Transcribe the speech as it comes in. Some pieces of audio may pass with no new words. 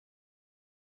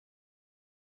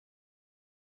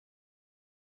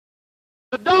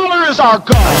The dollar is our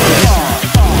goal.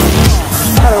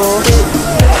 Hello.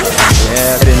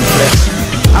 Yeah, I've been blessed.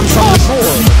 I'm something more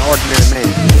than an ordinary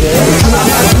man.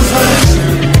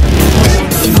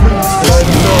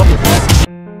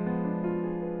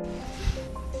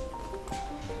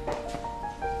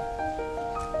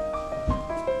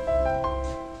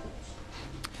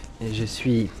 Et je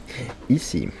suis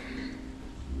ici.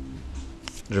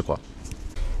 Je crois.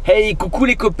 Hey, coucou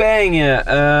les copains.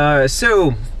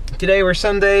 So today we're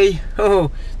Sunday.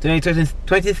 Oh, today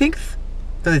 26th,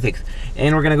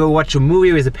 and we're gonna go watch a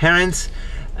movie with the parents.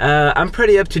 I'm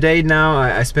pretty up to date now.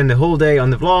 I spent the whole day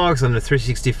on the vlogs, on the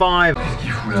 365. On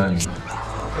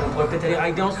pourrait peut-être aller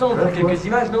rider ensemble pour quelques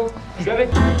images, non? Je suis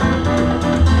avec.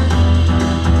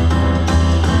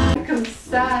 Comme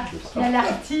ça, il y a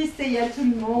l'artiste et il y a tout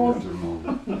le monde.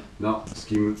 Non, ce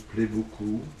qui me plaît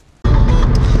beaucoup.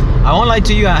 I won't lie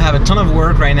to you, I have a ton of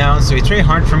work right now, so it's very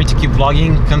hard for me to keep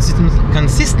vlogging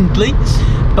consistently.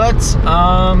 But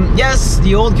yes,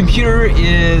 the old computer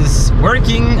is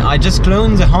working. I just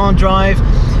cloned the hard drive.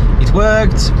 It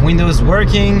worked, Windows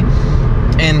working,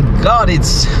 and God,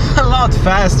 it's a lot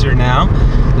faster now.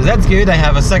 So that's good. I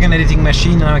have a second editing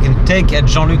machine now. I can take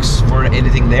Jean-Luc's for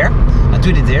editing there. I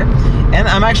tweeted it there. And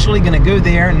I'm actually gonna go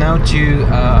there now to,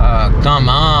 come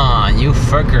on, you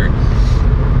fucker.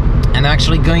 And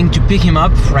actually going to pick him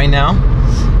up right now,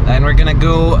 and we're gonna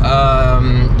go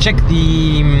check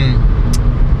the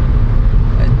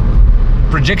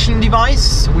projection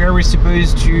device where we're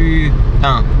supposed to,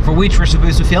 for which we're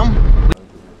supposed to film.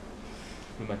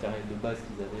 Le matériel de base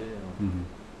qu'ils avaient.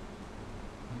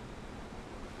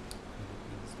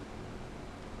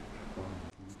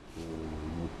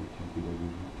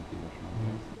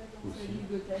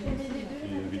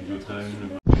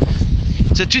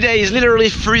 So today is literally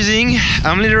freezing.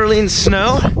 I'm literally in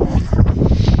snow.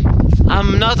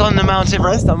 I'm not on the Mount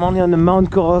Everest. I'm only on the Mount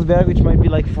Kochersberg, which might be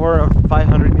like 400 or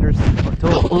 500 meters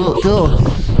tall.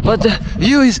 But the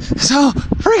view is so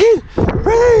freaking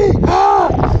pretty.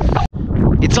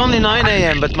 It's only 9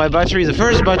 AM, but my battery, the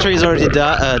first battery, is already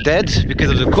dead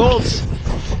because of the cold.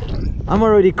 I'm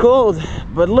already cold,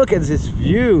 but look at this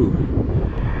view.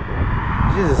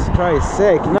 Jesus Christ's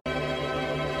sake.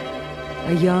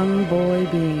 A young boy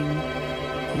being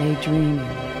lay dreaming,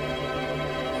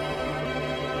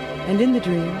 and in the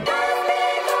dream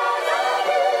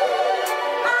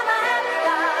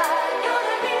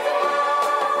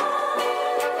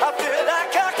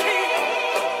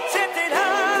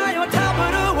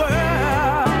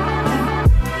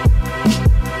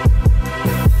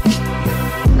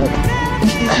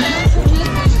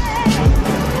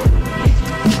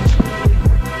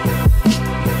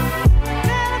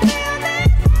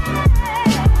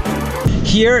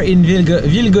here in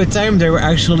Vilgotheim, they were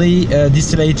actually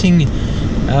distillating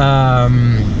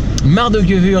Mar de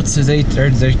Gewürz.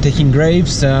 They're taking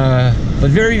grapes, but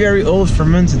very, very old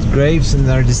fermented grapes, and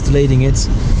they're distillating it.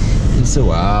 And so,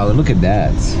 wow, look at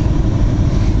that.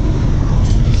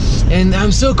 And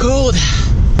I'm so cold.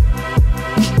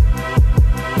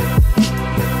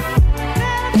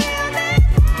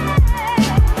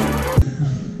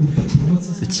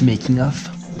 Petit making of.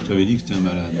 J'avais dit que t'étais un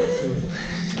malade.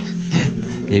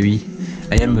 Eh oui,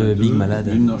 I am a big malade.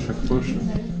 Une dans chaque poche.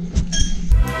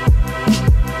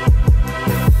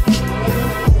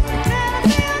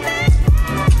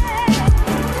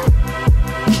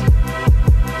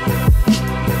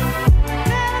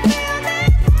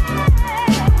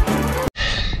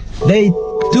 Day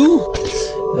 2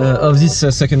 of this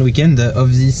second weekend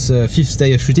of this 5th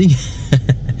day of shooting.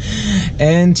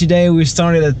 And today we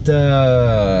started at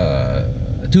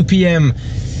 2 PM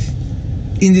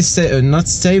in this not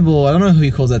stable, I don't know who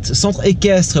you call that, centre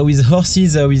équestre with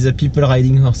horses, with people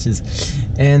riding horses.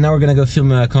 And now we're gonna go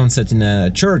film a concert in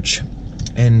a church,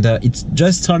 and it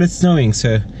just started snowing,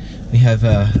 so we have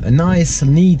a nice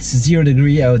neat 0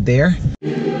 degree out there.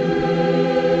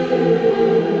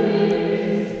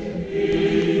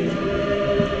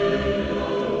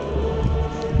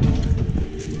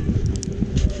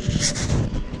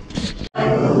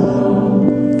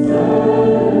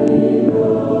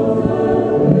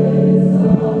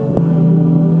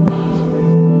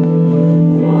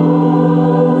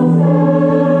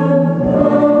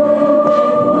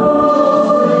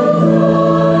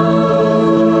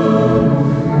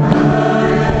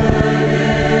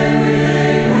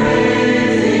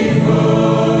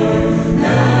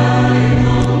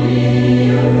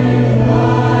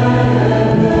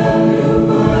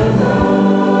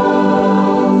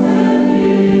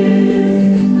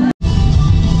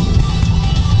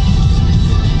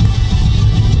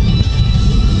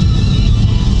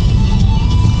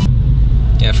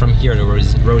 from here the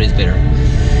road is better.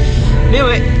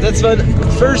 Anyway, that's fun.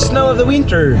 First snow of the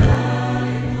winter.